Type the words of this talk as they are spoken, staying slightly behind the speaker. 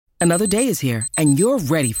Another day is here, and you're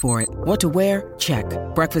ready for it. What to wear? Check.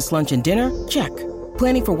 Breakfast, lunch, and dinner? Check.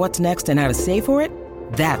 Planning for what's next and how to save for it?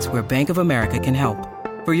 That's where Bank of America can help.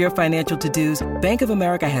 For your financial to-dos, Bank of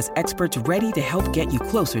America has experts ready to help get you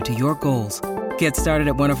closer to your goals. Get started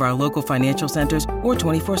at one of our local financial centers or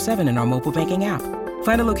 24/7 in our mobile banking app.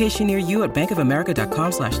 Find a location near you at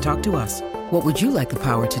bankofamerica.com/talktous. What would you like the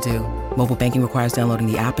power to do? Mobile banking requires downloading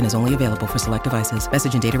the app and is only available for select devices.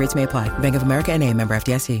 Message and data rates may apply. Bank of America N.A., member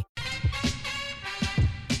FDIC.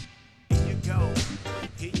 Here you go.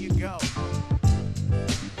 Here you go.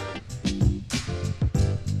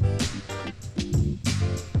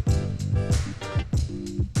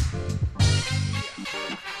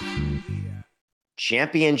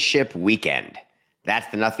 Championship weekend. That's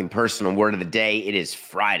the nothing personal word of the day. It is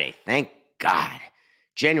Friday. Thank God.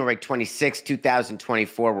 January 26,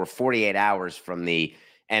 2024. We're 48 hours from the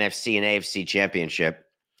NFC and AFC championship.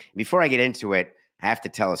 Before I get into it, I have to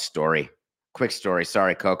tell a story. Quick story.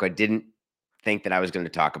 Sorry, Coco. I didn't think that I was going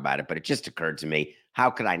to talk about it, but it just occurred to me.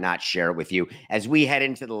 How could I not share it with you as we head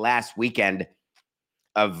into the last weekend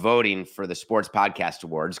of voting for the Sports Podcast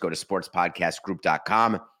Awards? Go to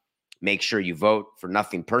sportspodcastgroup.com. Make sure you vote for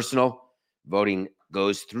nothing personal. Voting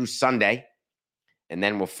goes through Sunday, and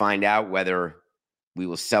then we'll find out whether we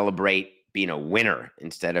will celebrate being a winner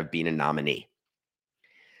instead of being a nominee.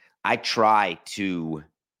 I try to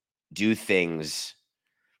do things.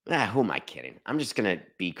 Who am I kidding? I'm just going to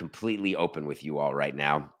be completely open with you all right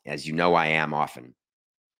now, as you know I am often.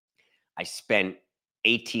 I spent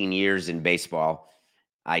 18 years in baseball.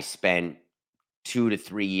 I spent 2 to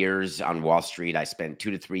 3 years on Wall Street. I spent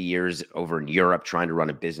 2 to 3 years over in Europe trying to run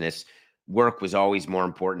a business. Work was always more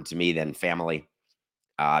important to me than family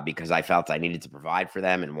because I felt I needed to provide for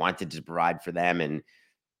them and wanted to provide for them. And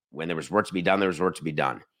when there was work to be done, there was work to be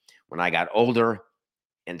done. When I got older,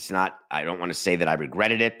 and I don't want to say that I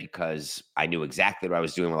regretted it because I knew exactly what I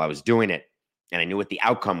was doing while I was doing it, and I knew what the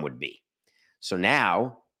outcome would be. So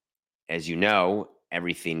now, as you know,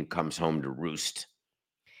 everything comes home to roost.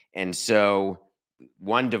 And so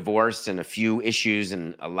one divorce and a few issues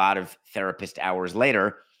and a lot of therapist hours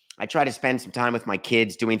later, I try to spend some time with my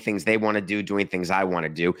kids doing things they want to do, doing things I want to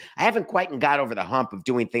do. I haven't quite got over the hump of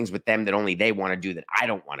doing things with them that only they want to do that I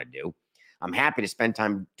don't want to do. I'm happy to spend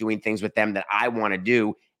time doing things with them that I want to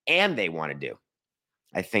do and they want to do.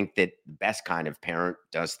 I think that the best kind of parent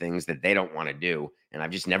does things that they don't want to do, and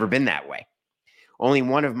I've just never been that way. Only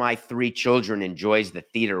one of my 3 children enjoys the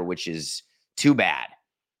theater, which is too bad.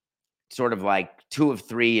 Sort of like 2 of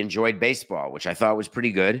 3 enjoyed baseball, which I thought was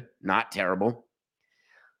pretty good, not terrible.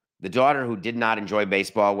 The daughter who did not enjoy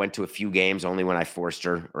baseball went to a few games only when I forced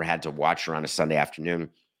her or had to watch her on a Sunday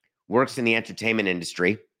afternoon, works in the entertainment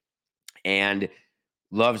industry, and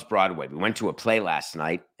loves Broadway. We went to a play last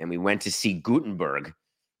night, and we went to see Gutenberg,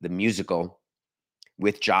 the musical,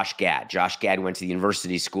 with Josh Gad. Josh Gad went to the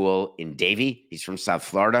university school in Davie. He's from South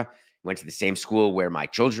Florida. Went to the same school where my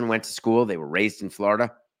children went to school. They were raised in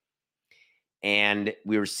Florida. And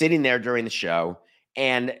we were sitting there during the show,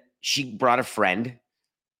 and she brought a friend,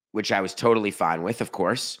 which I was totally fine with, of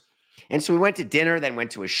course. And so we went to dinner, then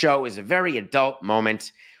went to a show. It was a very adult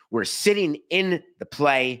moment. We're sitting in the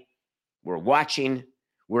play. We're watching.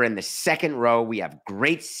 We're in the second row. We have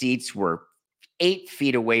great seats. We're 8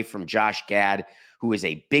 feet away from Josh Gad, who is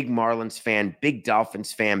a big Marlins fan, big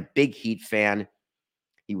Dolphins fan, big Heat fan.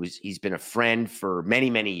 He's been a friend for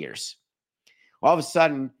many, many years. All of a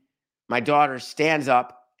sudden, my daughter stands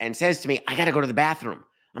up and says to me, "I got to go to the bathroom."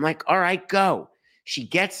 I'm like, "All right, go." She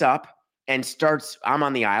gets up and I'm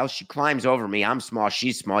on the aisle. She climbs over me. I'm small.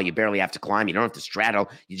 She's small. You barely have to climb. You don't have to straddle.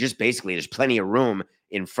 You just there's plenty of room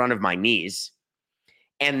in front of my knees.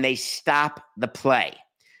 And they stop the play.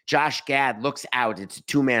 Josh Gad looks out. It's a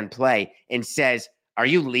 2-man play and says, "Are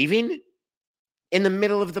you leaving?" In the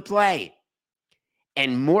middle of the play.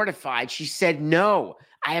 And mortified, she said, "No,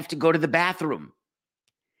 I have to go to the bathroom."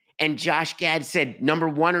 And Josh Gad said, "Number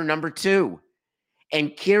 1 or number 2?"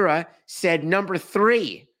 And Kira said, "Number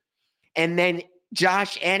 3. And then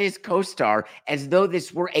Josh and his co-star, as though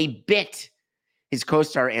this were a bit, his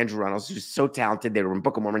co-star, Andrew Reynolds, who's so talented. They were in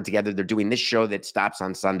Book of Mormon together. They're doing this show that stops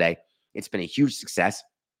on Sunday. It's been a huge success.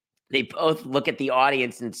 They both look at the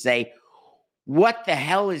audience and say, "What the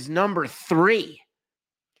hell is number 3?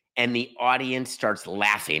 And the audience starts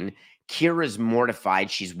laughing. Kira's mortified.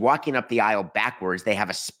 She's walking up the aisle backwards. They have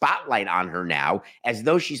a spotlight on her now, as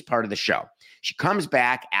though she's part of the show. She comes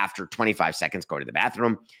back after 25 seconds, going to the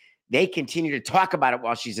bathroom. They continue to talk about it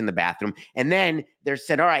while she's in the bathroom. And then they're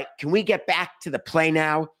said, "All right, can we get back to the play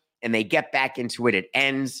now?" And they get back into it. It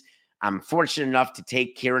ends. I'm fortunate enough to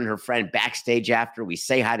take Kieran, her friend, backstage after. We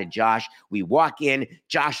say hi to Josh. We walk in.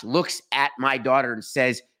 Josh looks at my daughter and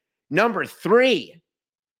says, "Number 3.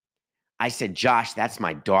 I said, "Josh, that's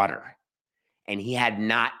my daughter." And he had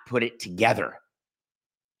not put it together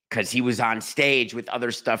because he was on stage with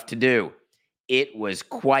other stuff to do. It was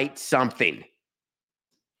quite something.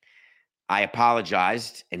 I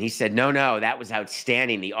apologized, and he said, no, that was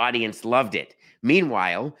outstanding. The audience loved it.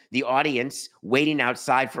 Meanwhile, the audience waiting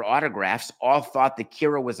outside for autographs all thought that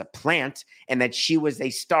Kira was a plant and that she was a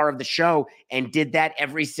star of the show and did that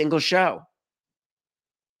every single show.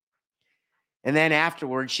 And then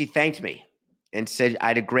afterwards, she thanked me and said, "I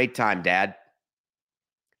had a great time, Dad."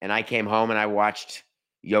 And I came home and I watched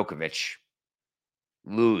Djokovic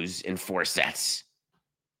lose in 4 sets.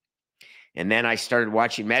 And then I started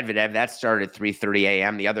watching Medvedev. That started at 3:30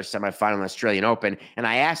 a.m., the other semifinal in the Australian Open. And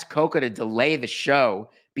I asked Coco to delay the show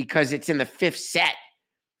because it's in the 5th set.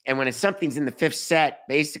 And when something's in the 5th set,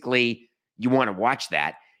 basically, you want to watch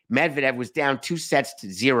that. Medvedev was down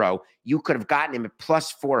 2-0. You could have gotten him at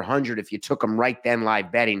plus 400 if you took him right then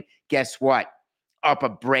live betting. Guess what? Up a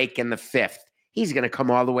break in the 5th. He's going to come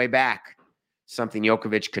all the way back. Something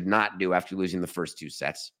Djokovic could not do after losing the first 2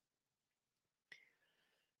 sets.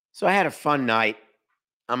 So I had a fun night.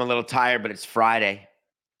 I'm a little tired, but it's Friday.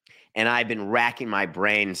 And I've been racking my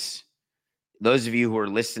brains. Those of you who are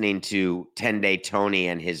listening to 10-Day Tony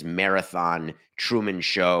and his marathon Truman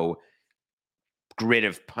Show grid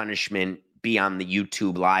of punishment, be on the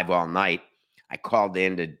YouTube live all night, I called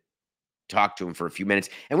in to talk to him for a few minutes.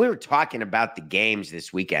 And we were talking about the games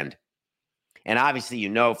this weekend. And obviously, you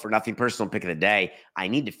know, for Nothing Personal Pick of the Day, I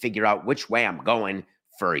need to figure out which way I'm going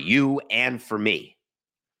for you and for me.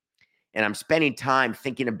 And I'm spending time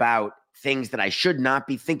thinking about things that I should not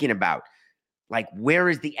be thinking about. Like, where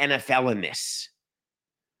is the NFL in this?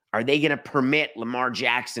 Are they going to permit Lamar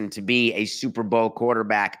Jackson to be a Super Bowl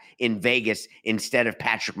quarterback in Vegas instead of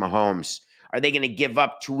Patrick Mahomes? Are they going to give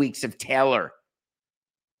up 2 weeks of Taylor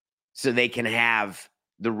so they can have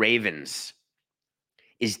the Ravens?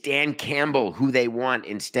 Is Dan Campbell who they want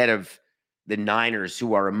instead of the Niners,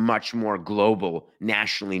 who are a much more global,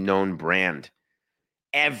 nationally known brand?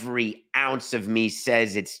 Every ounce of me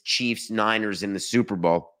says it's Chiefs, Niners in the Super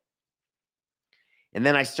Bowl. And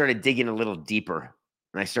then I started digging a little deeper,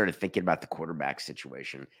 and I started thinking about the quarterback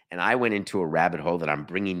situation. And I went into a rabbit hole that I'm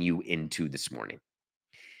bringing you into this morning.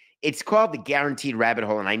 It's called the guaranteed rabbit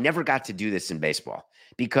hole, and I never got to do this in baseball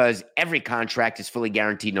because every contract is fully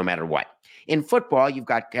guaranteed no matter what. In football, you've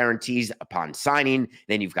got guarantees upon signing.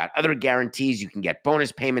 Then you've got other guarantees. You can get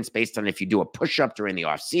bonus payments based on if you do a push-up during the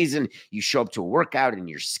offseason, you show up to a workout in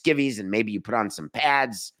your skivvies, and maybe you put on some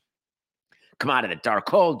pads, come out of the dark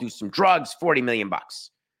hole, do some drugs, $40 million.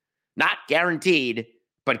 Not guaranteed,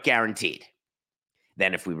 but guaranteed.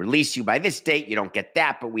 Then if we release you by this date, you don't get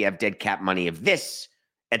that, but we have dead cap money of this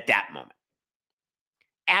at that moment.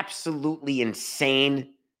 Absolutely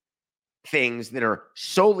insane things that are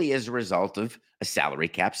solely as a result of a salary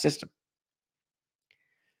cap system.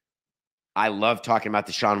 I love talking about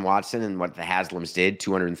Deshaun Watson and what the Haslams did,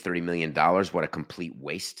 $230 million. What a complete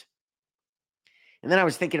waste. And then I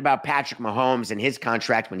was thinking about Patrick Mahomes and his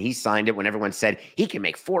contract when he signed it, when everyone said he can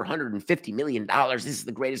make $450 million. This is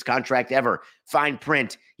the greatest contract ever. Fine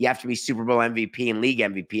print. You have to be Super Bowl MVP and league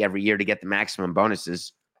MVP every year to get the maximum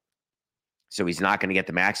bonuses. So he's not going to get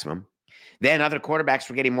the maximum. Then other quarterbacks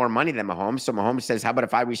were getting more money than Mahomes. So Mahomes says, how about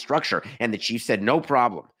if I restructure? And the Chiefs said, no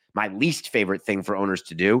problem. My least favorite thing for owners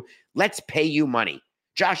to do. Let's pay you money.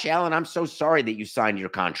 Josh Allen, I'm so sorry that you signed your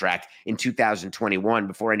contract in 2021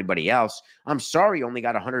 before anybody else. I'm sorry you only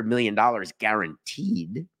got $100 million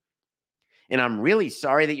guaranteed. And I'm really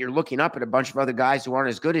sorry that you're looking up at a bunch of other guys who aren't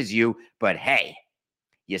as good as you. But hey,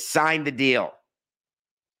 you signed the deal.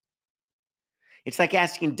 It's like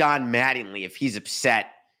asking Don Mattingly if he's upset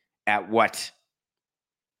at what,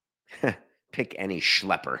 pick any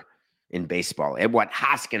schlepper in baseball, at what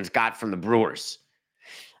Hoskins got from the Brewers.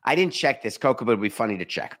 I didn't check this, Coco, but it would be funny to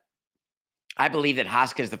check. I believe that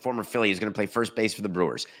Hoskins, the former Philly, is going to play first base for the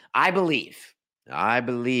Brewers. I believe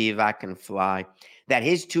I can fly, that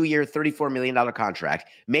his 2-year, $34 million contract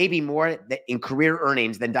may be more in career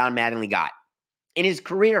earnings than Don Mattingly got in his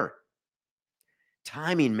career.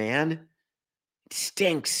 Timing, man. It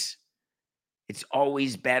stinks. It's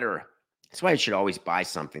always better. That's why I should always buy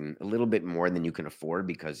something a little bit more than you can afford,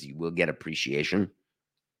 because you will get appreciation.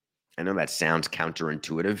 I know that sounds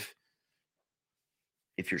counterintuitive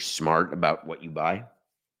if you're smart about what you buy.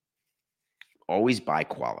 Always buy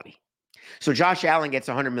quality. So Josh Allen gets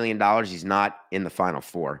 $100 million. He's not in the Final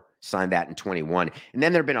Four. signed that in 21. And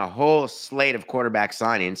then there have been a whole slate of quarterback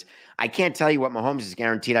signings. I can't tell you what Mahomes is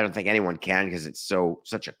guaranteed. I don't think anyone can because it's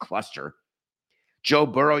such a cluster. Joe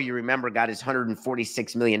Burrow, you remember, got his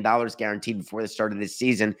 $146 million guaranteed before the start of this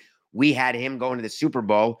season. We had him going to the Super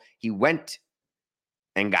Bowl. He went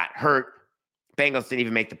and got hurt. Bengals didn't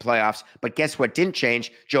even make the playoffs. But guess what didn't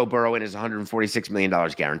change? Joe Burrow and his $146 million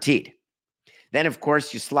guaranteed. Then, of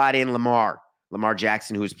course, you slot in Lamar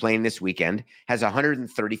Jackson, who's playing this weekend, has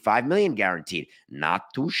 $135 million guaranteed.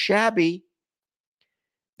 Not too shabby.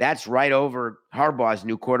 That's right over Harbaugh's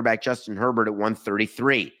new quarterback, Justin Herbert, at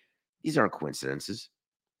 133. These aren't coincidences.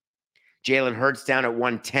 Jalen Hurts down at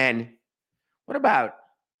 110. What about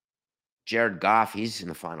Jared Goff? He's in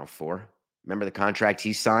the Final Four. Remember the contract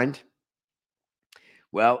he signed?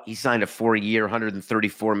 Well, he signed a 4-year,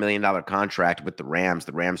 $134 million contract with the Rams.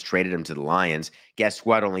 The Rams traded him to the Lions. Guess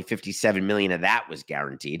what? Only $57 million of that was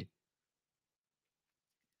guaranteed.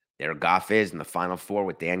 There Goff is in the Final Four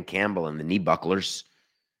with Dan Campbell and the knee bucklers,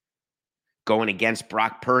 going against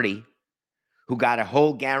Brock Purdy, who got a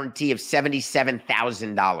whole guarantee of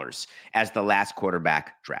 $77,000 as the last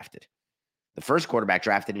quarterback drafted. The first quarterback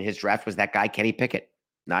drafted in his draft was that guy, Kenny Pickett,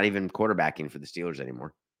 not even quarterbacking for the Steelers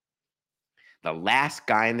anymore. The last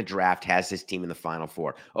guy in the draft has his team in the Final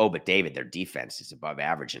Four. Oh, but David, their defense is above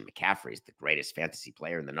average, and McCaffrey is the greatest fantasy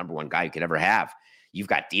player and the number one guy you could ever have. You've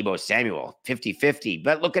got Deebo Samuel, 50-50.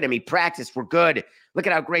 But look at him. He practiced. We're good. Look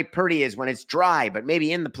at how great Purdy is when it's dry, but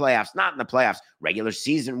maybe in the playoffs, not in the playoffs. Regular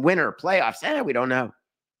season winner, playoffs. We don't know.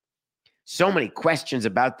 So many questions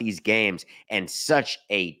about these games and such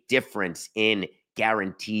a difference in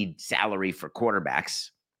guaranteed salary for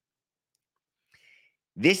quarterbacks.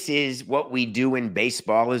 This is what we do in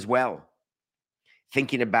baseball as well.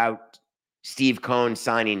 Thinking about Steve Cohen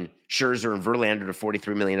signing Scherzer and Verlander to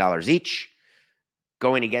 $43 million each,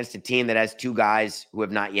 going against a team that has two guys who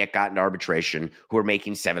have not yet gotten to arbitration who are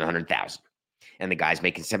making $700,000. And the guys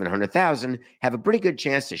making $700,000 have a pretty good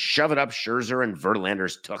chance to shove it up Scherzer and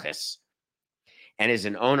Verlander's tuchus. And as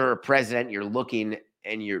an owner or president, you're looking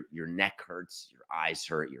and your neck hurts, your eyes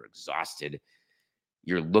hurt, you're exhausted.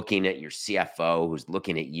 You're looking at your CFO who's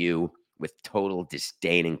looking at you with total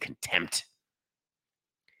disdain and contempt.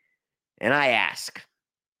 And I ask,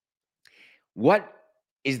 what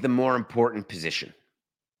is the more important position?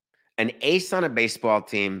 An ace on a baseball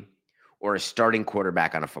team or a starting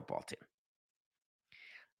quarterback on a football team?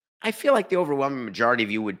 I feel like the overwhelming majority of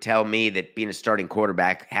you would tell me that being a starting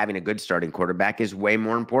quarterback, having a good starting quarterback is way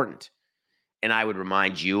more important. And I would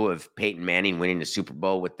remind you of Peyton Manning winning the Super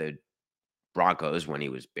Bowl with the Broncos when he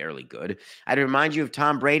was barely good. I'd remind you of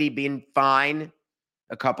Tom Brady being fine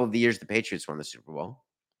a couple of the years the Patriots won the Super Bowl.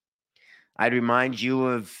 I'd remind you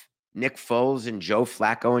of Nick Foles and Joe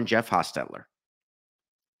Flacco and Jeff Hostetler.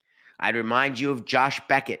 I'd remind you of Josh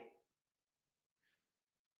Beckett,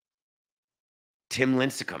 Tim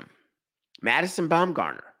Lincecum, Madison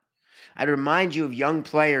Bumgarner. I'd remind you of young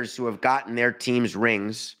players who have gotten their teams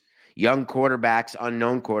rings, young quarterbacks,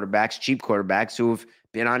 unknown quarterbacks, cheap quarterbacks who have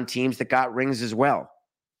been on teams that got rings as well.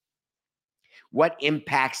 What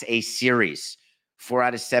impacts a series? 4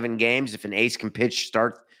 out of 7 games. If an ace can pitch,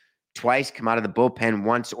 start twice, come out of the bullpen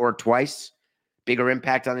once or twice, bigger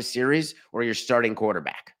impact on a series, or your starting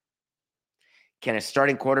quarterback? Can a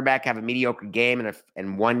starting quarterback have a mediocre game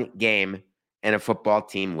and one game and a football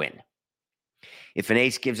team win? If an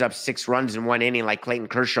ace gives up 6 runs in one inning like Clayton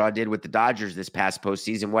Kershaw did with the Dodgers this past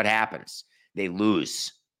postseason, what happens? They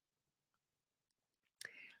lose.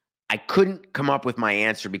 I couldn't come up with my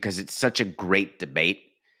answer because it's such a great debate,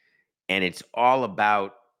 and it's all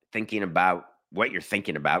about thinking about what you're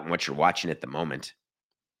thinking about and what you're watching at the moment.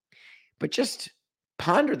 But just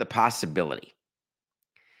ponder the possibility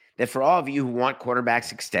that for all of you who want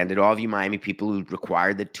quarterbacks extended, all of you Miami people who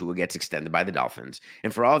require that Tua gets extended by the Dolphins,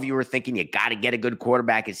 and for all of you who are thinking you got to get a good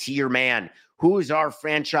quarterback, is he your man? Who is our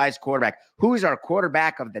franchise quarterback? Who is our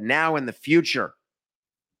quarterback of the now and the future?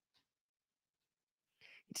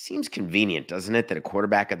 It seems convenient, doesn't it, that a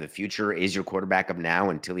quarterback of the future is your quarterback of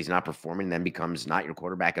now until he's not performing, then becomes not your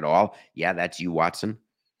quarterback at all. Yeah, that's you, Watson.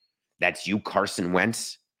 That's you, Carson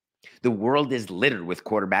Wentz. The world is littered with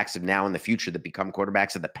quarterbacks of now and the future that become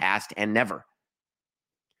quarterbacks of the past and never.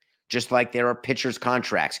 Just like there are pitchers'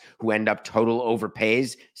 contracts who end up total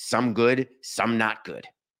overpays, some good, some not good.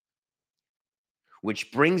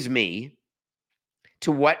 Which brings me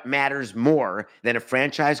to what matters more than a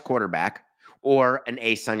franchise quarterback or an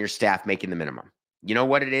ace on your staff making the minimum. You know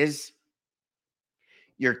what it is?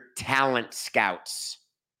 Your talent scouts,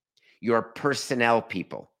 your personnel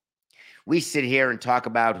people. We sit here and talk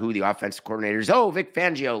about who the offensive coordinator is. Oh, Vic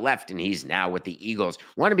Fangio left and he's now with the Eagles.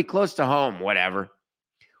 Want to be close to home, whatever.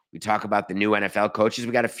 We talk about the new NFL coaches.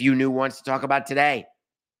 We got a few new ones to talk about today.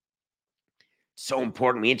 So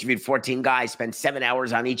important. We interviewed 14 guys, spent 7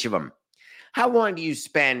 hours on each of them. How long do you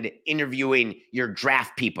spend interviewing your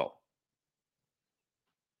draft people?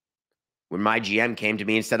 When my GM came to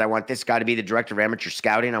me and said, I want this guy to be the director of amateur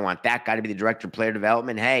scouting, I want that guy to be the director of player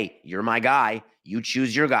development. Hey, you're my guy. You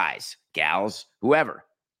choose your guys, gals, whoever.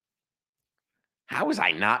 How was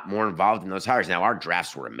I not more involved in those hires? Now, our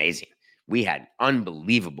drafts were amazing. We had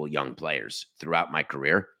unbelievable young players throughout my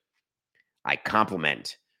career. I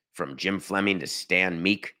compliment from Jim Fleming to Stan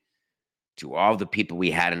Meek to all the people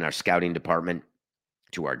we had in our scouting department,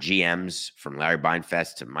 to our GMs from Larry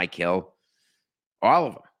Beinfest to Mike Hill, all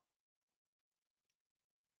of them.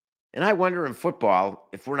 And I wonder in football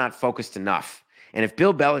if we're not focused enough. And if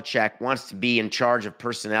Bill Belichick wants to be in charge of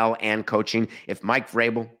personnel and coaching, if Mike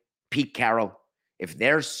Vrabel, Pete Carroll, if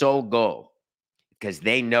their sole goal, because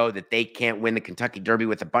they know that they can't win the Kentucky Derby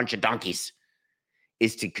with a bunch of donkeys,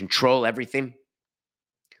 is to control everything,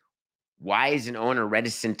 why is an owner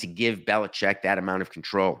reticent to give Belichick that amount of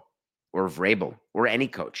control, or Vrabel, or any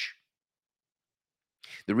coach?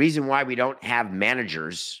 The reason why we don't have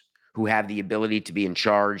managers who have the ability to be in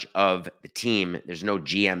charge of the team, there's no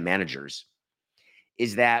GM managers,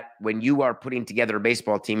 is that when you are putting together a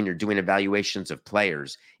baseball team and you're doing evaluations of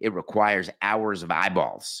players, it requires hours of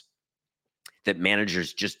eyeballs that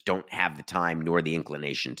managers just don't have the time nor the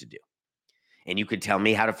inclination to do. And you could tell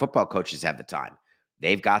me how do football coaches have the time?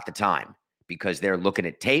 They've got the time because they're looking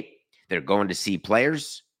at tape. They're going to see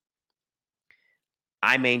players.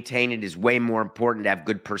 I maintain it is way more important to have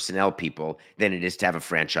good personnel people than it is to have a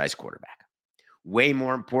franchise quarterback. Way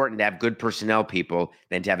more important to have good personnel people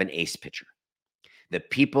than to have an ace pitcher. The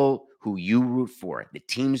people who you root for, the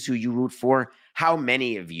teams who you root for, how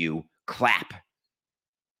many of you clap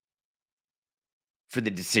for the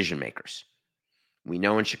decision makers? We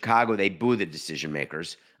know in Chicago they boo the decision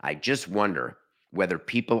makers. I just wonder whether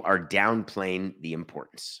people are downplaying the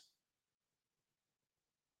importance.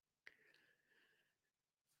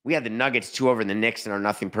 We had the Nuggets 2 over the Knicks in our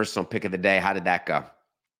nothing personal pick of the day. How did that go?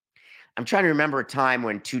 I'm trying to remember a time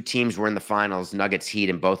when two teams were in the finals, Nuggets, Heat,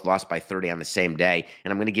 and both lost by 30 on the same day.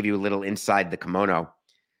 And I'm going to give you a little inside the kimono.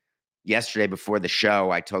 Yesterday before the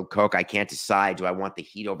show, I told Coke I can't decide. Do I want the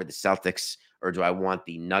Heat over the Celtics or do I want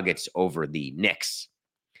the Nuggets over the Knicks?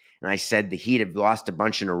 And I said the Heat have lost a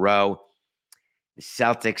bunch in a row. The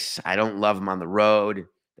Celtics, I don't love them on the road.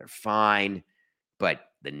 They're fine. But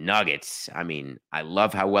the Nuggets, I mean, I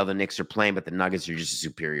love how well the Knicks are playing, but the Nuggets are just a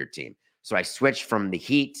superior team. So I switched from the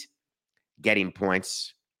Heat getting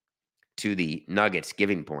points to the Nuggets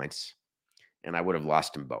giving points, and I would have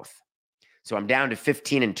lost them both. So I'm down to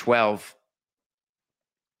 15-12,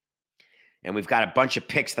 and we've got a bunch of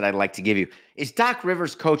picks that I'd like to give you. Is Doc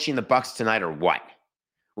Rivers coaching the Bucks tonight or what?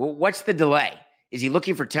 Well, what's the delay? Is he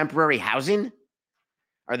looking for temporary housing?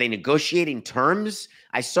 Are they negotiating terms?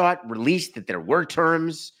 I saw it released that there were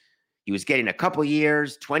terms. He was getting a couple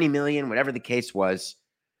years, 20 million, whatever the case was.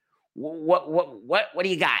 What do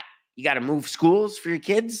you got? You got to move schools for your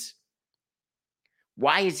kids?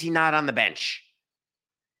 Why is he not on the bench?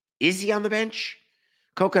 Is he on the bench?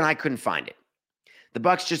 Coke and I couldn't find it. The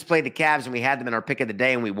Bucks just played the Cavs, and we had them in our pick of the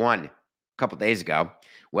day, and we won a couple days ago.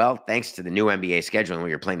 Well, thanks to the new NBA scheduling where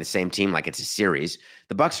you're playing the same team like it's a series,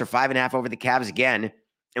 the Bucks are 5.5 over the Cavs again,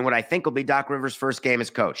 and what I think will be Doc Rivers' first game as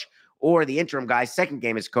coach, or the interim guy's second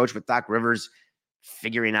game as coach with Doc Rivers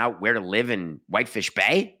figuring out where to live in Whitefish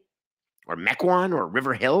Bay or Mequon or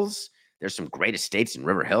River Hills. There's some great estates in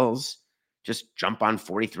River Hills. Just jump on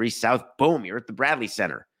 43 South. Boom, you're at the Bradley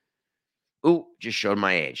Center. Ooh, just showed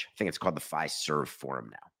my age. I think it's called the Fiserv Forum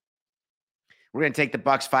now. We're going to take the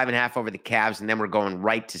Bucks 5.5 over the Cavs, and then we're going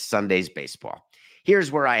right to Sunday's baseball.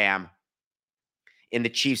 Here's where I am in the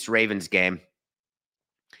Chiefs-Ravens game.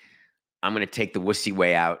 I'm going to take the wussy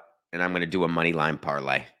way out, and I'm going to do a money line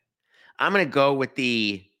parlay. I'm going to go with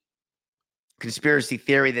the conspiracy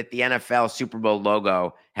theory that the NFL Super Bowl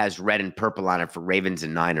logo has red and purple on it for Ravens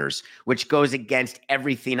and Niners, which goes against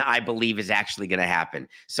everything I believe is actually going to happen.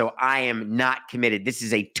 So I am not committed. This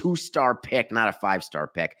is a 2-star pick, not a 5-star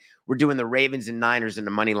pick. We're doing the Ravens and Niners in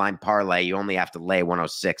the money line parlay. You only have to lay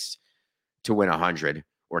 106 to win 100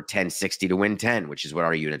 or 1060 to win 10, which is what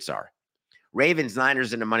our units are. Ravens,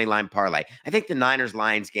 Niners in the money line parlay. I think the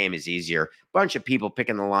Niners-Lions game is easier. Bunch of people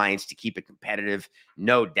picking the Lions to keep it competitive.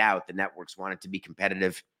 No doubt the networks want it to be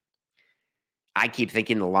competitive. I keep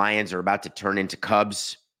thinking the Lions are about to turn into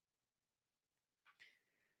Cubs.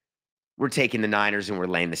 We're taking the Niners and we're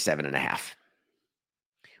laying the 7.5.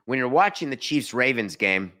 When you're watching the Chiefs-Ravens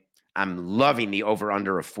game, I'm loving the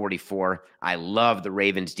over-under of 44. I love the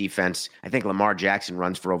Ravens defense. I think Lamar Jackson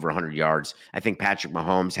runs for over 100 yards. I think Patrick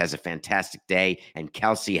Mahomes has a fantastic day, and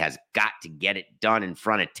Kelsey has got to get it done in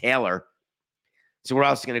front of Taylor. So we're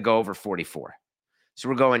also going to go over 44. So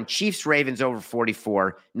we're going Chiefs, Ravens over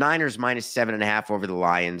 44, Niners minus 7.5 over the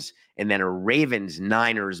Lions, and then a Ravens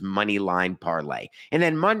Niners money line parlay. And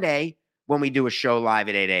then Monday, when we do a show live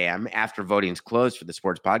at 8 a.m. after voting's closed for the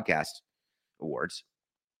Sports Podcast Awards,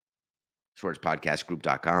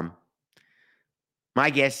 sportspodcastgroup.com. My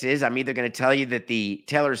guess is I'm either going to tell you that the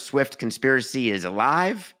Taylor Swift conspiracy is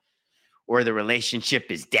alive or the relationship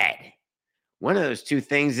is dead. One of those two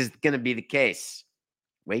things is going to be the case.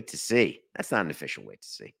 Wait to see. That's not an official wait to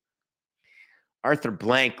see. Arthur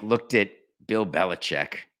Blank looked at Bill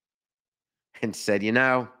Belichick and said, you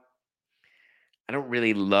know, I don't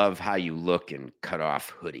really love how you look in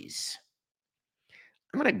cut-off hoodies.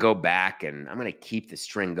 I'm going to go back and I'm going to keep the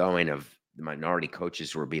string going of the minority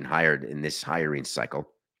coaches who are being hired in this hiring cycle.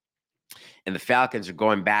 And the Falcons are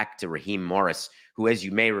going back to Raheem Morris, who, as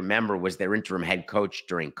you may remember, was their interim head coach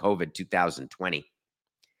during COVID 2020.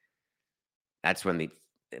 That's when the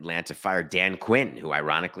Atlanta fired Dan Quinn, who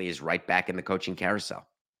ironically is right back in the coaching carousel.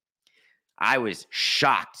 I was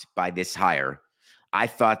shocked by this hire. I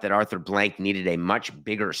thought that Arthur Blank needed a much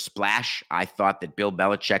bigger splash. I thought that Bill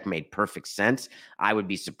Belichick made perfect sense. I would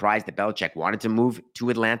be surprised that Belichick wanted to move to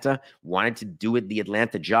Atlanta, wanted to do it the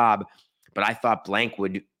Atlanta job, but I thought Blank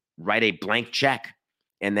would write a blank check.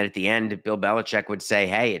 And then at the end, Bill Belichick would say,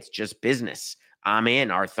 hey, it's just business. I'm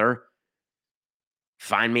in, Arthur.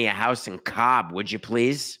 Find me a house in Cobb, would you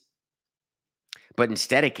please? But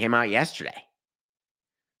instead, it came out yesterday.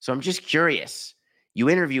 So I'm just curious. You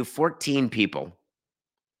interview 14 people.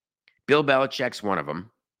 Bill Belichick's one of them.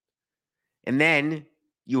 And then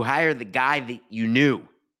you hire the guy that you knew.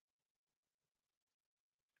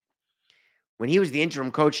 When he was the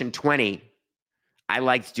interim coach in 20, I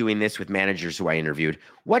liked doing this with managers who I interviewed.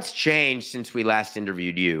 What's changed since we last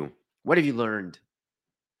interviewed you? What have you learned?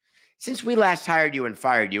 Since we last hired you and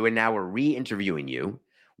fired you, and now we're re-interviewing you,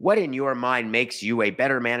 what in your mind makes you a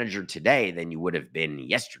better manager today than you would have been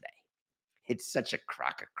yesterday? It's such a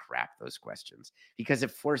crock of crap, those questions, because it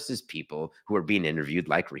forces people who are being interviewed,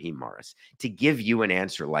 like Raheem Morris, to give you an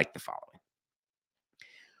answer like the following.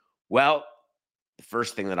 Well, the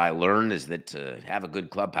first thing that I learned is that to have a good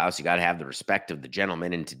clubhouse, you got to have the respect of the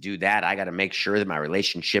gentleman. And to do that, I got to make sure that my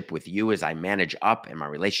relationship with you as I manage up and my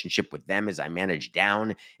relationship with them as I manage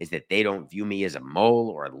down is that they don't view me as a mole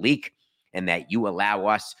or a leak, and that you allow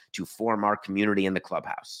us to form our community in the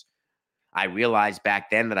clubhouse. I realized back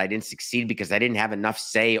then that I didn't succeed because I didn't have enough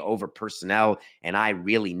say over personnel, and I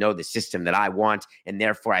really know the system that I want, and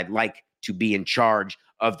therefore I'd like to be in charge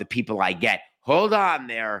of the people I get. Hold on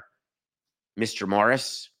there, Mr.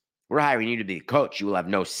 Morris. We're hiring you to be the coach. You will have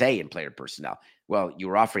no say in player personnel. Well, you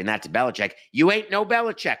were offering that to Belichick. You ain't no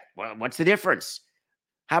Belichick. Well, what's the difference?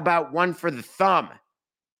 How about one for the thumb?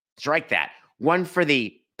 Strike that. One for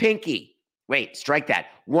the pinky. Wait, strike that.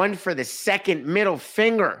 One for the second middle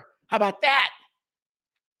finger. How about that?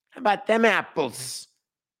 How about them apples?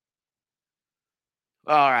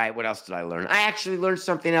 All right, what else did I learn? I actually learned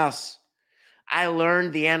something else. I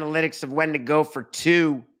learned the analytics of when to go for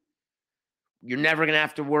two. You're never going to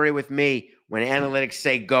have to worry with me. When analytics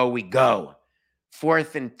say go, we go.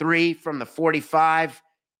 4th and 3 from the 45,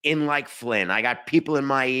 in like Flynn. I got people in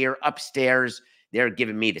my ear upstairs. They're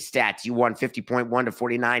giving me the stats. You won 50.1 to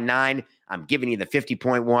 49.9. I'm giving you the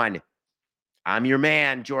 50.1. I'm your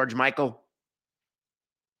man, George Michael.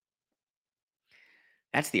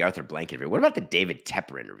 That's the Arthur Blank interview. What about the David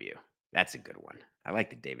Tepper interview? That's a good one. I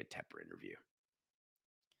like the David Tepper interview.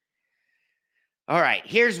 All right,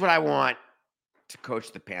 here's what I want to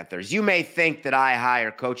coach the Panthers. You may think that I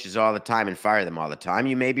hire coaches all the time and fire them all the time.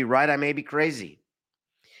 You may be right. I may be crazy.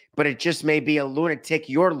 But it just may be a lunatic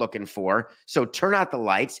you're looking for. So turn out the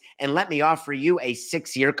lights and let me offer you a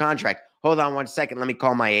 6-year contract. Hold on one second. Let me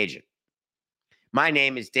call my agent. My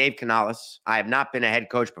name is Dave Canales. I have not been a head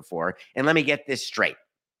coach before. And let me get this straight,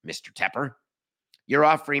 Mr. Tepper. You're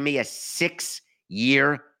offering me a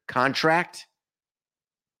 6-year contract?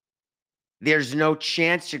 There's no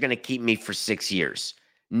chance you're going to keep me for 6 years.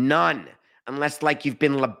 None. Unless like you've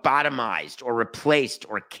been lobotomized or replaced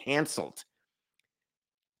or canceled.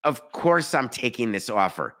 Of course I'm taking this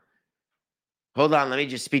offer. Hold on, let me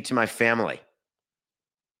just speak to my family.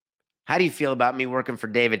 How do you feel about me working for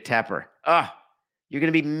David Tepper? You're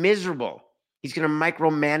going to be miserable. He's going to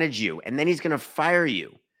micromanage you, and then he's going to fire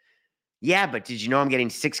you. Yeah, but did you know I'm getting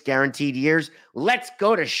 6 guaranteed years? Let's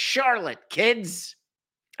go to Charlotte, kids.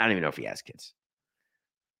 I don't even know if he has kids.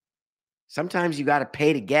 Sometimes you got to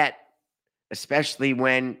pay to get. especially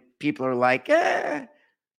when people are like,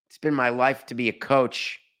 it's been my life to be a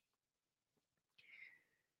coach.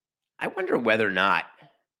 I wonder whether or not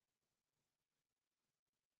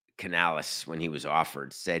Canales, when he was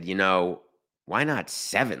offered, said, why not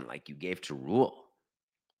 7 like you gave to Rule?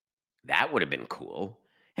 That would have been cool.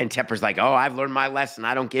 And Tepper's like, oh, I've learned my lesson.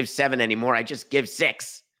 I don't give 7 anymore. I just give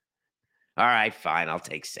 6. All right, fine. I'll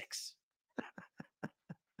take 6.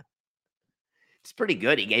 It's pretty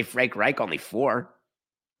good. He gave Frank Reich only 4.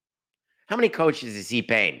 How many coaches is he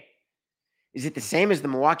paying? Is it the same as the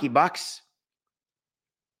Milwaukee Bucks?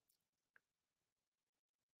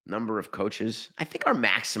 Number of coaches? I think our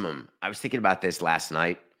maximum, I was thinking about this last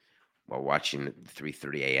night while watching the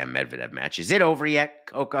 3:30 a.m. Medvedev match. Is it over yet,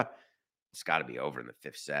 Coca? It's got to be over in the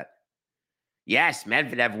 5th set. Yes,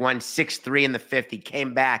 Medvedev won 6-3 in the 5th. He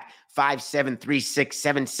came back 5-7, 3-6,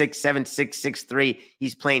 7-6, 7-6, 6-3.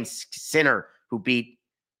 He's playing Sinner, who beat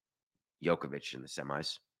Djokovic in the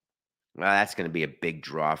semis. Well, that's going to be a big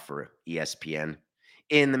draw for ESPN.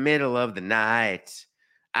 In the middle of the night,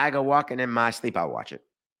 I go walking in my sleep. I'll watch it.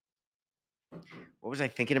 What was I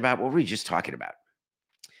thinking about? What were we just talking about?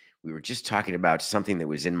 We were just talking about something that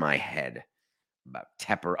was in my head about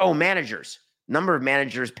Tepper. Oh, managers. Number of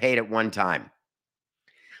managers paid at one time.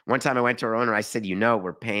 One time I went to our owner. I said,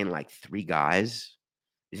 we're paying like 3 guys.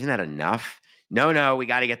 Isn't that enough? No, we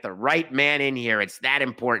got to get the right man in here. It's that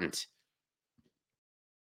important.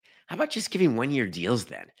 How about just giving 1-year deals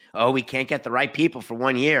then? Oh, we can't get the right people for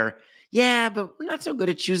 1 year. Yeah, but we're not so good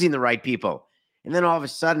at choosing the right people. And then all of a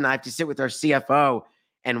sudden I have to sit with our CFO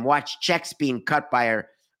and watch checks being cut by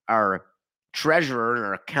our treasurer and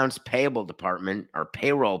our accounts payable department, our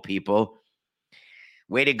payroll people.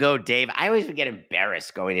 Way to go, Dave. I always would get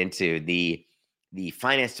embarrassed going into the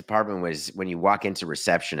finance department. Was when you walk into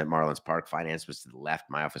reception at Marlins Park, finance was to the left.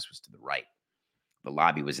 My office was to the right. The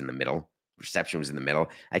lobby was in the middle. Reception was in the middle.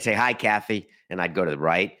 I'd say, hi, Kathy, and I'd go to the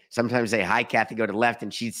right. Sometimes say, hi, Kathy, go to the left,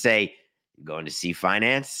 and she'd say, you going to see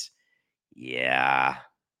finance? Yeah,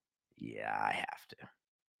 I have to.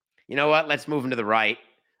 You know what? Let's move them to the right.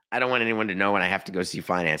 I don't want anyone to know when I have to go see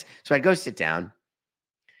finance. So I'd go sit down,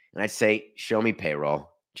 and I'd say, show me payroll.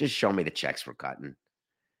 Just show me the checks we're cutting.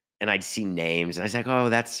 And I'd see names, and I was like,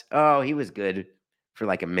 he was good for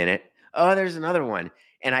like a minute. Oh, there's another one.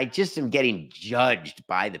 And I just am getting judged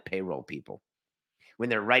by the payroll people when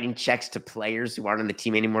they're writing checks to players who aren't on the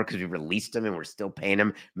team anymore because we released them and we're still paying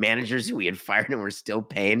them, managers who we had fired and we're still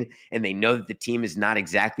paying, and they know that the team is not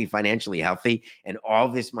exactly financially healthy, and all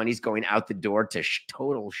this money's going out the door to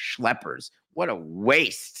total schleppers. What a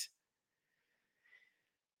waste.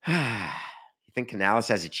 You think Canales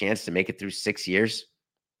has a chance to make it through 6 years?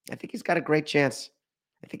 I think he's got a great chance.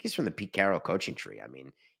 I think he's from the Pete Carroll coaching tree. I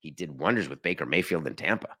mean, he did wonders with Baker Mayfield in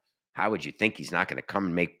Tampa. How would you think he's not going to come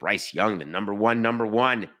and make Bryce Young the number one?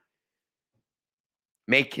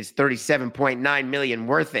 Make his $37.9 million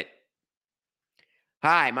worth it.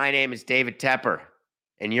 Hi, my name is David Tepper,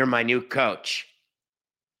 and you're my new coach.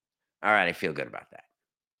 All right, I feel good about that.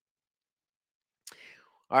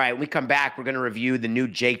 All right, when we come back, we're going to review the new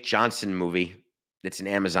Jake Johnson movie. It's an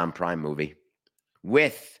Amazon Prime movie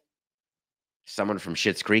with someone from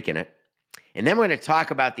Schitt's Creek in it. And then we're going to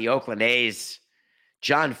talk about the Oakland A's.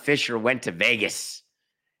 John Fisher went to Vegas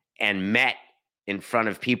and met in front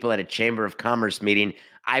of people at a Chamber of Commerce meeting.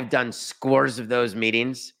 I've done scores of those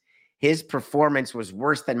meetings. His performance was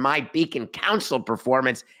worse than my Beacon Council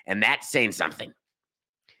performance, and that's saying something.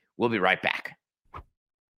 We'll be right back.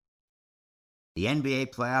 The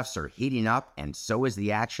NBA playoffs are heating up, and so is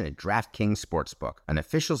the action at DraftKings Sportsbook, an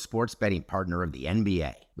official sports betting partner of the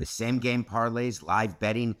NBA. With same-game parlays, live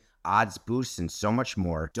betting, odds boosts, and so much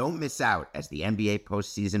more, don't miss out as the NBA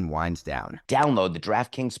postseason winds down. Download the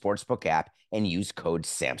DraftKings Sportsbook app and use code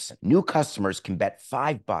SAMSON. New customers can bet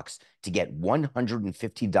 $5 to get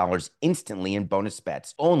 $150 instantly in bonus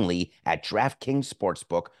bets only at DraftKings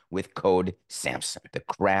Sportsbook with code SAMSON. The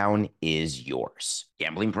crown is yours.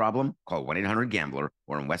 Gambling problem? Call 1-800-GAMBLER,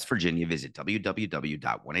 or in West Virginia, visit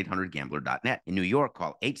www.1800gambler.net. In New York,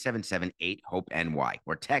 call 877-8-HOPE-NY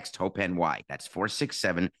or text HOPE-NY. That's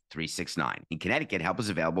 467-369. In Connecticut, help is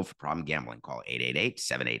available for problem gambling. Call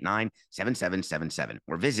 888-789-7777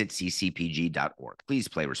 or visit ccpg.org. Please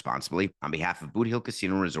play responsibly on behalf of Boot Hill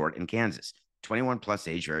Casino Resort in Kansas. 21 plus,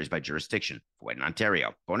 age varies by jurisdiction. Void in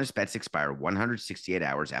Ontario. Bonus bets expire 168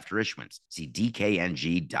 hours after issuance. See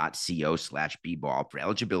dkng.co/bball for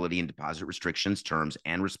eligibility and deposit restrictions, terms,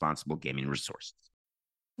 and responsible gaming resources.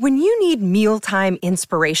 When you need mealtime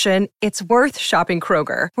inspiration, it's worth shopping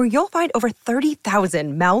Kroger, where you'll find over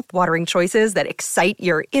 30,000 mouth-watering choices that excite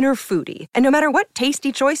your inner foodie. And no matter what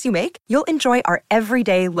tasty choice you make, you'll enjoy our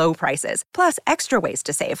everyday low prices, plus extra ways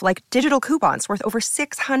to save, like digital coupons worth over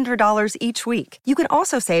 $600 each week. You can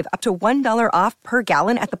also save up to $1 off per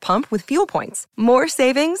gallon at the pump with fuel points. More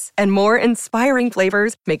savings and more inspiring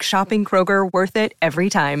flavors make shopping Kroger worth it every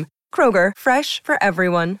time. Kroger, fresh for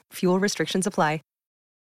everyone. Fuel restrictions apply.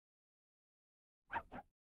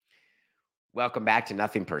 Welcome back to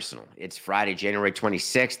Nothing Personal. It's Friday, January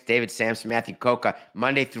 26th. David Sampson, Matthew Coca,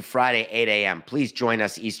 Monday through Friday, 8 a.m. Please join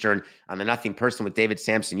us Eastern on the Nothing Personal with David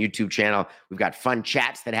Sampson YouTube channel. We've got fun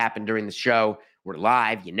chats that happen during the show. We're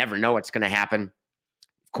live. You never know what's going to happen.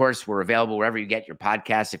 Of course, we're available wherever you get your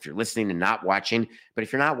podcasts if you're listening and not watching. But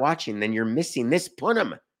if you're not watching, then you're missing this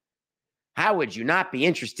punum. How would you not be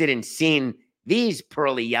interested in seeing these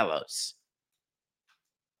pearly yellows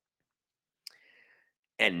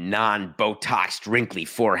and non-Botoxed wrinkly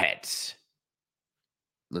foreheads?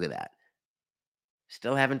 Look at that.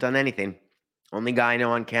 Still haven't done anything. Only guy I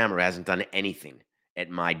know on camera hasn't done anything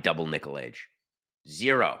at my double nickel age.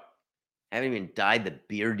 Zero. Haven't even dyed the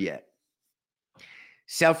beard yet.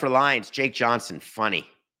 Self-reliance, Jake Johnson, funny.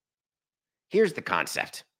 Here's the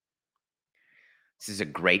concept. This is a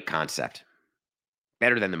great concept.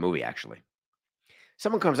 Better than the movie, actually.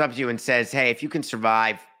 Someone comes up to you and says, hey, if you can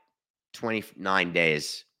survive 29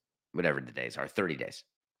 days, whatever the days are, 30 days.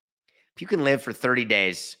 If you can live for 30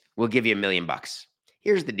 days, we'll give you $1 million.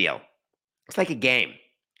 Here's the deal. It's like a game.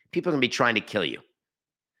 People are going to be trying to kill you.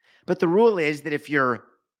 But the rule is that if you're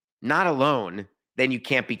not alone, then you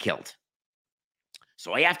can't be killed.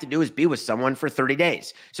 So all you have to do is be with someone for 30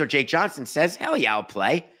 days. So Jake Johnson says, hell yeah, I'll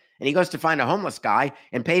play. And he goes to find a homeless guy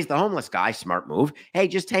and pays the homeless guy, smart move, hey,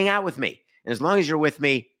 just hang out with me. And as long as you're with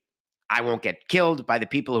me, I won't get killed by the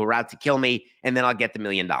people who are out to kill me, and then I'll get the $1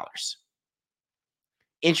 million.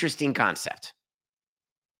 Interesting concept.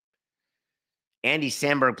 Andy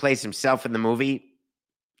Samberg plays himself in the movie.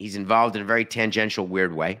 He's involved in a very tangential,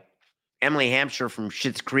 weird way. Emily Hampshire from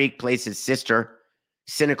Schitt's Creek plays his sister,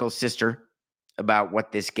 cynical sister, about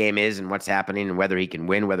what this game is and what's happening and whether he can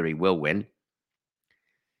win, whether he will win.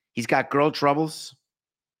 He's got girl troubles.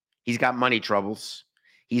 He's got money troubles.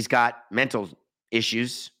 He's got mental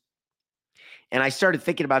issues. And I started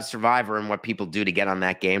thinking about Survivor and what people do to get on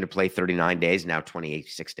that game to play 39 days, now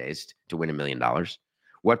 26 days to win $1 million.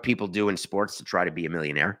 What people do in sports to try to be a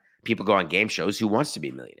millionaire. People go on game shows. Who wants to be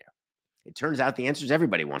a millionaire? It turns out the answer is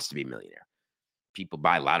everybody wants to be a millionaire. People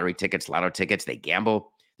buy lottery tickets, lotto tickets. They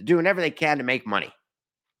gamble. They're doing whatever they can to make money.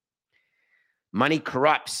 Money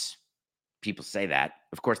corrupts. People say that.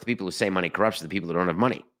 Of course, the people who say money corrupts are the people who don't have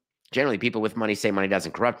money. Generally, people with money say money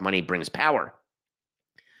doesn't corrupt. Money brings power.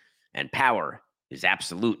 And power is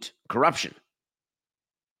absolute corruption.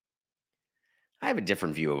 I have a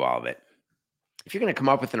different view of all of it. If you're going to come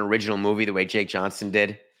up with an original movie the way Jake Johnson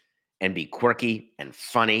did and be quirky and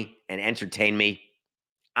funny and entertain me,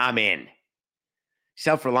 I'm in.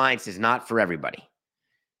 Self-reliance is not for everybody.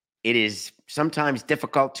 It is sometimes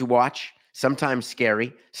difficult to watch, sometimes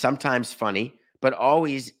scary, sometimes funny, but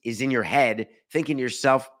always is in your head thinking to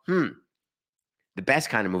yourself, the best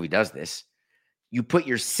kind of movie does this. You put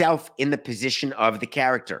yourself in the position of the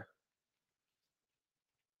character.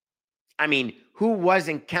 I mean, who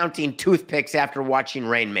wasn't counting toothpicks after watching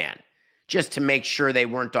Rain Man just to make sure they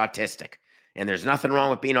weren't autistic? And there's nothing wrong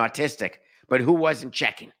with being autistic, but who wasn't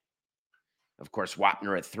checking? Of course,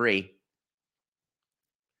 Wapner at 3.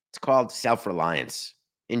 It's called self-reliance.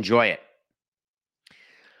 Enjoy it.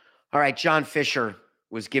 All right, John Fisher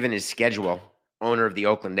was given his schedule, owner of the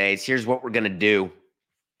Oakland A's. Here's what we're going to do.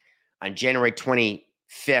 On January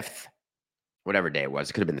 25th, whatever day it was,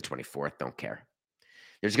 it could have been the 24th, don't care.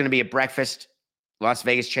 There's going to be a breakfast, Las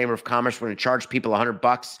Vegas Chamber of Commerce. We're going to charge people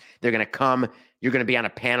 $100. They're going to come. You're going to be on a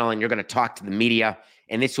panel, and you're going to talk to the media,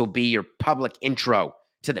 and this will be your public intro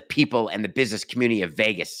to the people and the business community of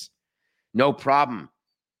Vegas. No problem.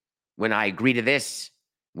 When I agree to this,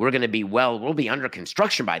 we'll be under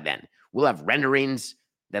construction by then. We'll have renderings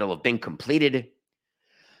that'll have been completed.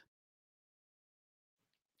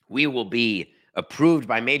 We will be approved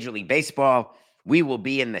by Major League Baseball. We will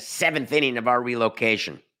be in the 7th inning of our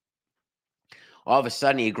relocation. All of a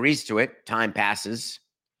sudden, he agrees to it. Time passes.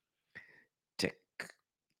 Tick,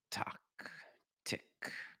 tock, tick,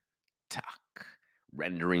 tock.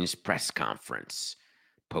 Renderings press conference.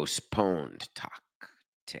 Postponed. Tock,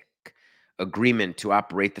 tick. Agreement to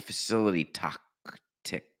operate the facility. Tock,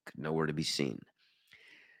 tick. Nowhere to be seen.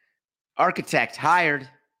 Architect hired.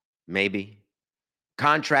 Maybe.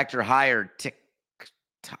 Contractor hired. Tick,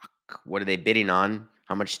 tock. What are they bidding on?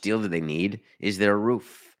 How much steel do they need? Is there a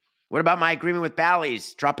roof? What about my agreement with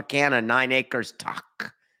Bally's? Tropicana, 9 acres,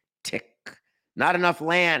 talk, tick. Not enough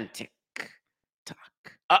land, tick, tock.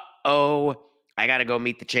 Uh-oh, I got to go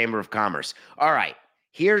meet the Chamber of Commerce. All right,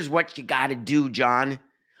 here's what you got to do, John.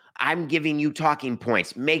 I'm giving you talking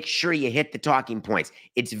points. Make sure you hit the talking points.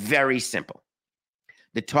 It's very simple.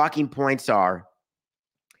 The talking points are,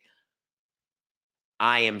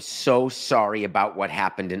 I am so sorry about what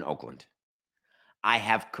happened in Oakland. I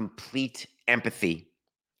have complete empathy,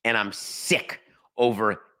 and I'm sick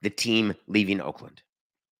over the team leaving Oakland.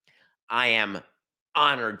 I am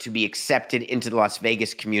honored to be accepted into the Las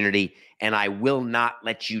Vegas community, and I will not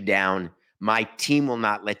let you down. My team will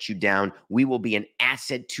not let you down. We will be an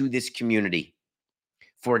asset to this community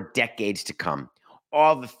for decades to come.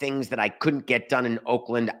 All the things that I couldn't get done in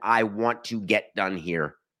Oakland, I want to get done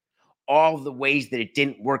here. All the ways that it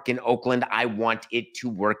didn't work in Oakland, I want it to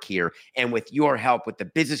work here. And with your help, with the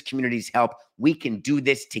business community's help, we can do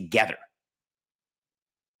this together.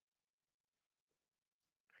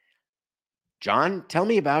 John, tell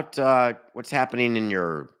me about what's happening in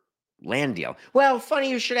your land deal. Well, funny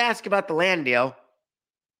you should ask about the land deal.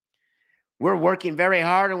 We're working very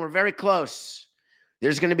hard and we're very close.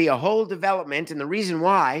 There's going to be a whole development. And the reason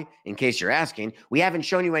why, in case you're asking, we haven't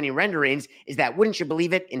shown you any renderings is that, wouldn't you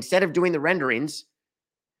believe it, instead of doing the renderings,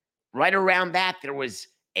 right around that, there was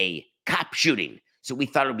a cop shooting. So we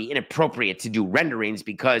thought it would be inappropriate to do renderings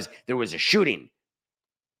because there was a shooting.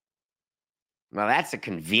 Well, that's a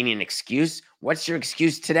convenient excuse. What's your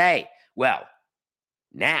excuse today? Well,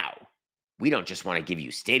 now we don't just want to give you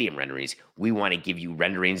stadium renderings. We want to give you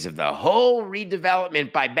renderings of the whole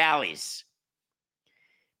redevelopment by Bally's.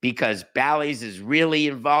 Because Bally's is really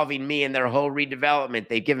involving me in their whole redevelopment.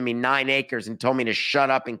 They've given me 9 acres and told me to shut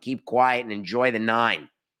up and keep quiet and enjoy the 9.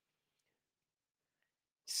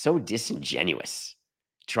 So disingenuous.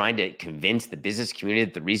 Trying to convince the business community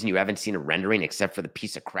that the reason you haven't seen a rendering except for the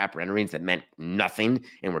piece of crap renderings that meant nothing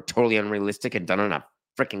and were totally unrealistic and done on a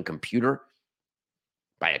freaking computer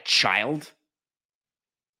by a child.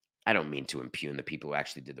 I don't mean to impugn the people who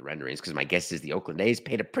actually did the renderings, because my guess is the Oakland A's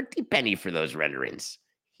paid a pretty penny for those renderings.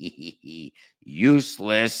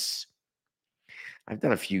 Useless. I've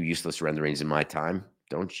done a few useless renderings in my time.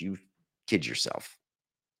 Don't you kid yourself.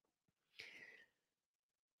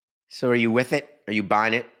 So are you with it? Are you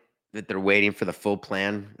buying it? That they're waiting for the full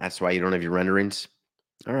plan? That's why you don't have your renderings?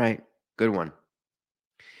 All right. Good one.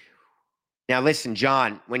 Now listen,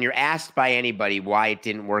 John, when you're asked by anybody why it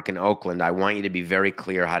didn't work in Oakland, I want you to be very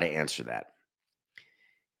clear how to answer that.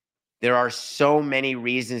 There are so many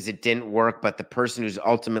reasons it didn't work, but the person who's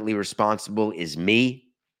ultimately responsible is me.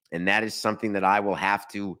 And that is something that I will have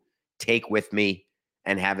to take with me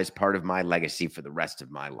and have as part of my legacy for the rest of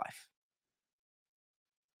my life.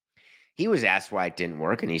 He was asked why it didn't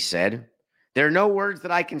work, and he said, there are no words that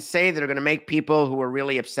I can say that are going to make people who are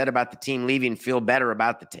really upset about the team leaving feel better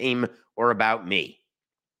about the team or about me.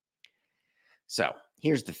 So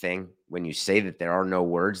here's the thing. When you say that there are no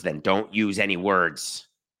words, then don't use any words.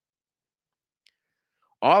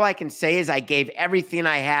 All I can say is I gave everything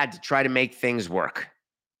I had to try to make things work.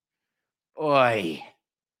 Oy.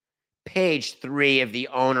 Page 3 of the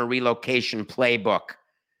owner relocation playbook.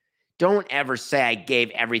 Don't ever say I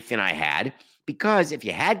gave everything I had, because if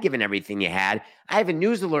you had given everything you had, I have a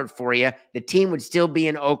news alert for you. The team would still be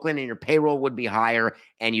in Oakland and your payroll would be higher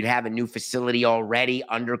and you'd have a new facility already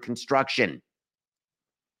under construction.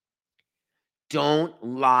 Don't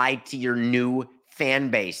lie to your new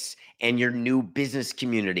fan base and your new business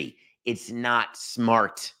community. It's not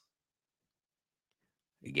smart.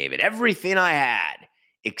 I gave it everything I had,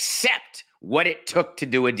 except what it took to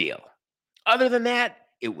do a deal. Other than that,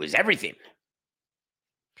 it was everything.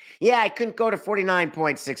 Yeah, I couldn't go to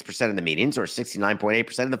 49.6% of the meetings or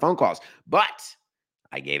 69.8% of the phone calls, but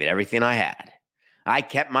I gave it everything I had. I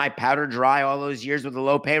kept my powder dry all those years with a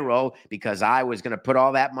low payroll because I was going to put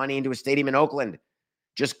all that money into a stadium in Oakland.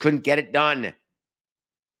 Just couldn't get it done.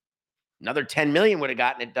 Another $10 million would have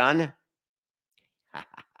gotten it done.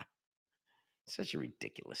 Such a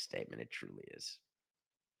ridiculous statement. It truly is.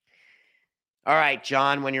 All right,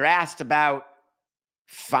 John, when you're asked about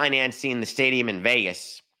financing the stadium in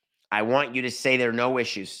Vegas, I want you to say there are no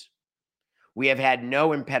issues. We have had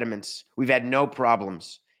no impediments. We've had no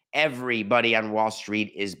problems. Everybody on Wall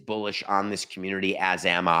Street is bullish on this community, as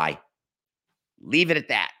am I. Leave it at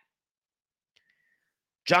that.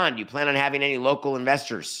 John, do you plan on having any local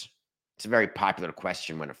investors? It's a very popular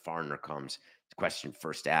question when a foreigner comes. It's a question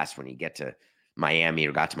first asked when you get to Miami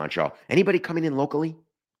or got to Montreal. Anybody coming in locally?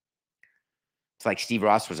 It's like Steve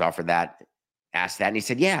Ross was offered that, asked that, and he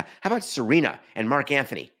said, yeah, how about Serena and Mark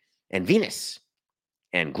Anthony and Venus?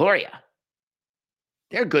 and Gloria.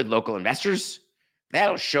 They're good local investors.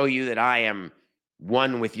 That'll show you that I am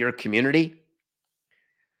one with your community.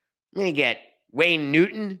 I'm going to get Wayne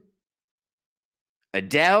Newton,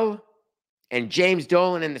 Adele, and James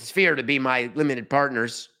Dolan in the Sphere to be my limited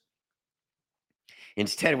partners.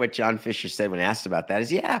 Instead, what John Fisher said when asked about that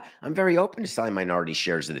is, yeah, I'm very open to selling minority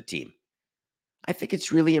shares of the team. I think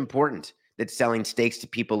it's really important that selling stakes to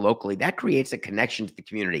people locally, that creates a connection to the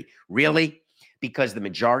community. Really? Because the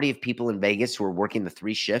majority of people in Vegas who are working the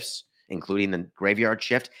 3 shifts, including the graveyard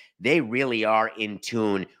shift, they really are in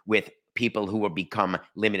tune with people who will become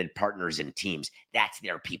limited partners in teams. That's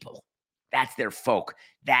their people. That's their folk.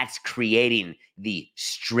 That's creating the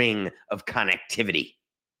string of connectivity.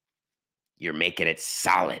 You're making it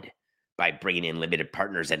solid by bringing in limited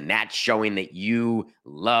partners, and that's showing that you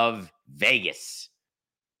love Vegas.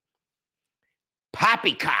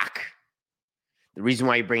 Poppycock. The reason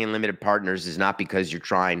why you bring in limited partners is not because you're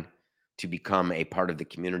trying to become a part of the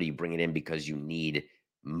community. You bring it in because you need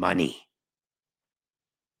money.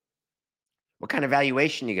 What kind of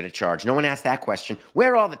valuation are you going to charge? No one asked that question.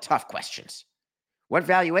 Where are all the tough questions? What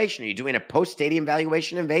valuation? Are you doing a post-stadium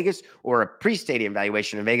valuation in Vegas or a pre-stadium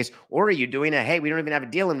valuation in Vegas? Or are you doing a, hey, we don't even have a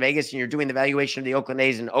deal in Vegas and you're doing the valuation of the Oakland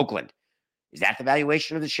A's in Oakland? Is that the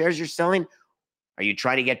valuation of the shares you're selling? Are you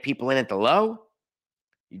trying to get people in at the low?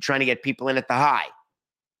 You're trying to get people in at the high.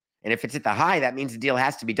 And if it's at the high, that means the deal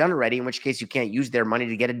has to be done already, in which case you can't use their money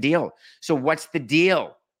to get a deal. So what's the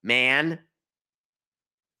deal, man?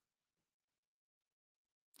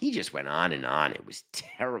 He just went on and on. It was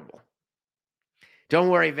terrible. Don't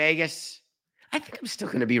worry, Vegas. I think I'm still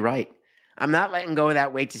going to be right. I'm not letting go of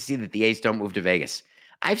that wait to see that the A's don't move to Vegas.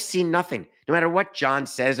 I've seen nothing. No matter what John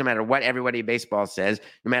says, no matter what everybody in baseball says,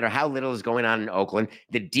 no matter how little is going on in Oakland,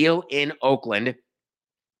 the deal in Oakland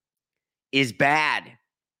is bad.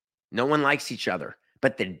 No one likes each other.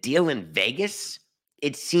 But the deal in Vegas,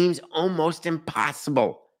 it seems almost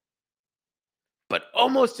impossible. But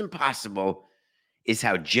almost impossible is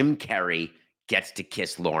how Jim Carrey gets to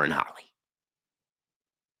kiss Lauren Holly.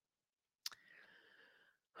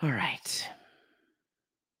 All right.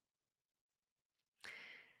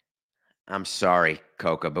 I'm sorry,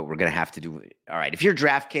 Coca, but we're going to have to do it. All right. If you're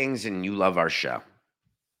DraftKings and you love our show,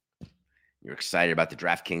 you're excited about the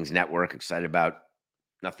DraftKings network, excited about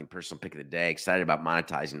Nothing Personal Pick of the Day, excited about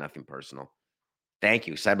monetizing Nothing Personal. Thank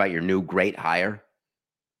you. Excited about your new great hire.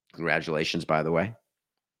 Congratulations, by the way.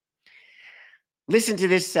 Listen to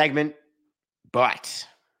this segment, but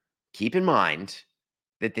keep in mind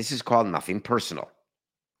that this is called Nothing Personal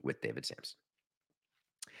with David Sampson.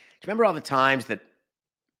 Do you remember all the times that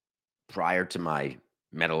prior to my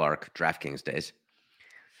Meadowlark DraftKings days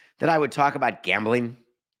that I would talk about gambling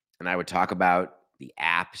and I would talk about the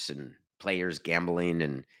apps and players gambling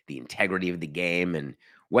and the integrity of the game and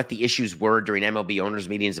what the issues were during MLB owners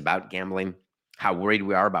meetings about gambling, how worried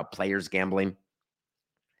we are about players gambling,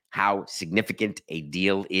 how significant a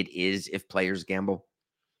deal it is if players gamble,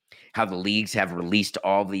 how the leagues have released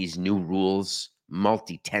all these new rules,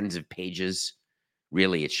 multi-tens of pages.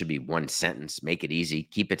 Really, it should be one sentence. Make it easy.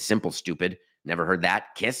 Keep it simple, stupid. Never heard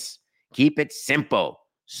that? Kiss? Keep it simple,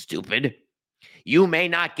 stupid. You may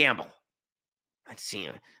not gamble. Let's see.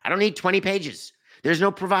 I don't need 20 pages. There's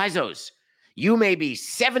no provisos. You may be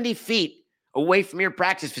 70 feet away from your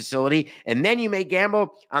practice facility, and then you may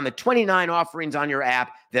gamble on the 29 offerings on your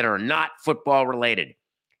app that are not football related.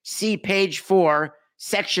 See page 4,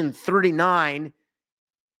 section 39,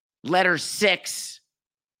 letter 6,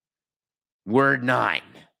 word 9.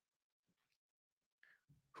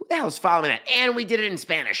 Who the hell is following that? And we did it in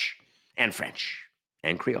Spanish and French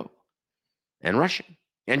and Creole and Russian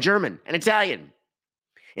and German and Italian.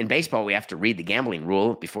 In baseball, we have to read the gambling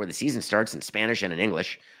rule before the season starts in Spanish and in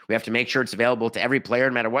English. We have to make sure it's available to every player,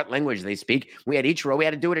 no matter what language they speak. We had each row, we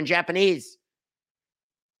had to do it in Japanese.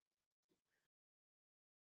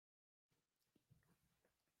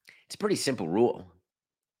 It's a pretty simple rule.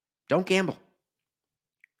 Don't gamble.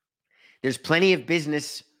 There's plenty of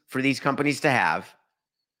business for these companies to have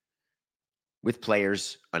with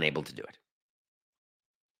players unable to do it.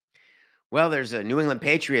 Well, there's a New England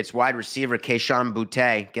Patriots wide receiver, Kayshon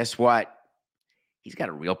Boutte. Guess what? He's got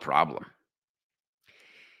a real problem.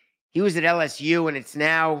 He was at LSU, and it's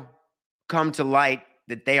now come to light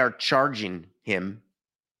that they are charging him,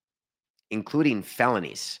 including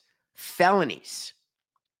felonies,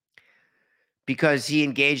 because he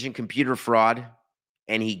engaged in computer fraud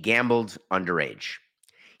and he gambled underage.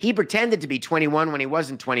 He pretended to be 21 when he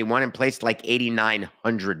wasn't 21 and placed like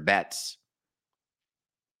 8,900 bets.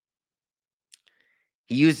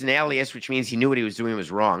 He used an alias, which means he knew what he was doing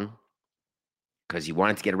was wrong. because he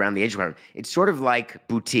wanted to get around the age requirement. It's sort of like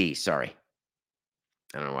Boutte. Sorry.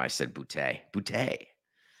 I don't know why I said Boutte. Boutte.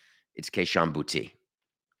 It's Keishon Boutte.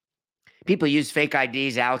 People use fake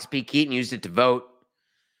IDs. Alex P. Keaton used it to vote.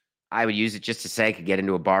 I would use it just to say I could get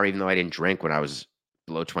into a bar, even though I didn't drink when I was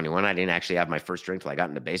below 21. I didn't actually have my first drink till I got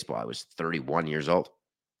into baseball. I was 31 years old.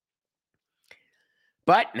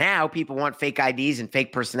 But now people want fake IDs and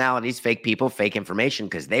fake personalities, fake people, fake information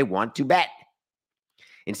because they want to bet.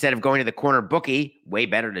 Instead of going to the corner bookie, way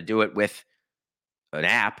better to do it with an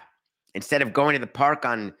app. Instead of going to the park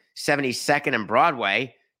on 72nd and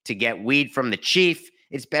Broadway to get weed from the chief,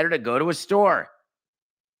 it's better to go to a store.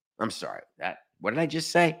 I'm sorry. What did I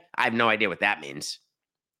just say? I have no idea what that means.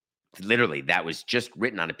 Literally, that was just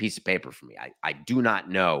written on a piece of paper for me. I do not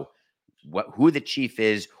know who the chief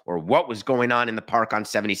is or what was going on in the park on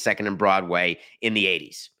 72nd and Broadway in the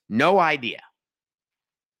 80s. No idea.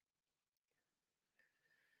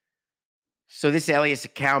 So this alias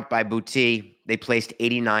account by Boutte, they placed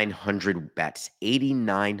 8,900 bets.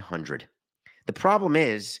 8,900. The problem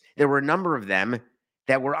is there were a number of them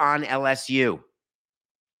that were on LSU.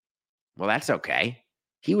 Well, that's okay.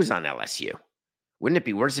 He was on LSU. Wouldn't it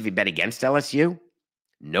be worse if he bet against LSU?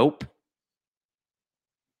 Nope.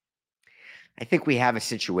 I think we have a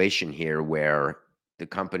situation here where the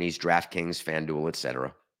companies, DraftKings, FanDuel,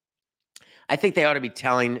 etc., I think they ought to be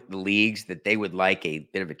telling the leagues that they would like a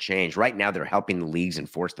bit of a change. Right now, they're helping the leagues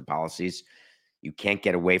enforce the policies. You can't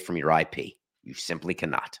get away from your IP. You simply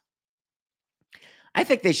cannot. I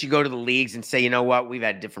think they should go to the leagues and say, you know what, we've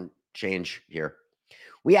had different change here.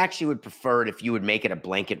 We actually would prefer it if you would make it a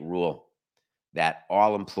blanket rule that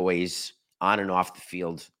all employees on and off the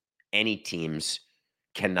field, any teams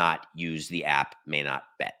cannot use the app, may not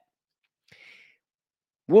bet.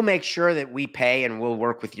 We'll make sure that we pay and we'll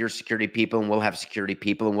work with your security people and we'll have security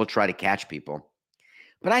people and we'll try to catch people.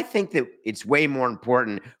 But I think that it's way more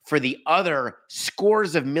important for the other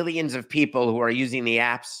scores of millions of people who are using the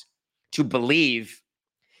apps to believe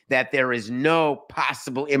that there is no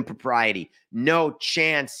possible impropriety, no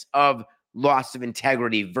chance of loss of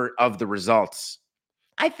integrity of the results.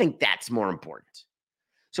 I think that's more important.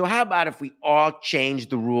 So how about if we all change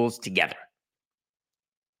the rules together?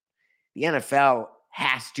 The NFL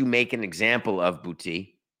has to make an example of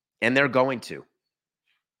Boutte, and they're going to.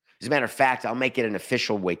 As a matter of fact, I'll make it an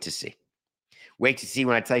official wait to see. Wait to see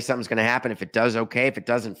when I tell you something's going to happen. If it does, okay. If it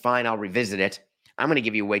doesn't, fine, I'll revisit it. I'm going to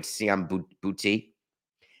give you a wait to see on Boutte.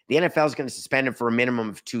 The NFL is going to suspend him for a minimum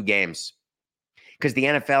of 2 games because the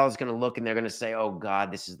NFL is going to look and they're going to say, oh, God,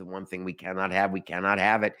 this is the one thing we cannot have. We cannot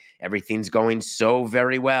have it. Everything's going so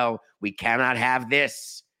very well. We cannot have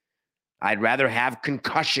this. I'd rather have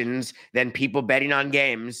concussions than people betting on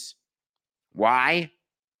games. Why?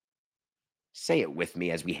 Say it with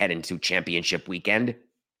me as we head into championship weekend.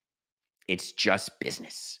 It's just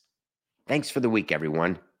business. Thanks for the week,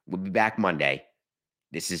 everyone. We'll be back Monday.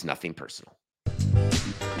 This is nothing personal.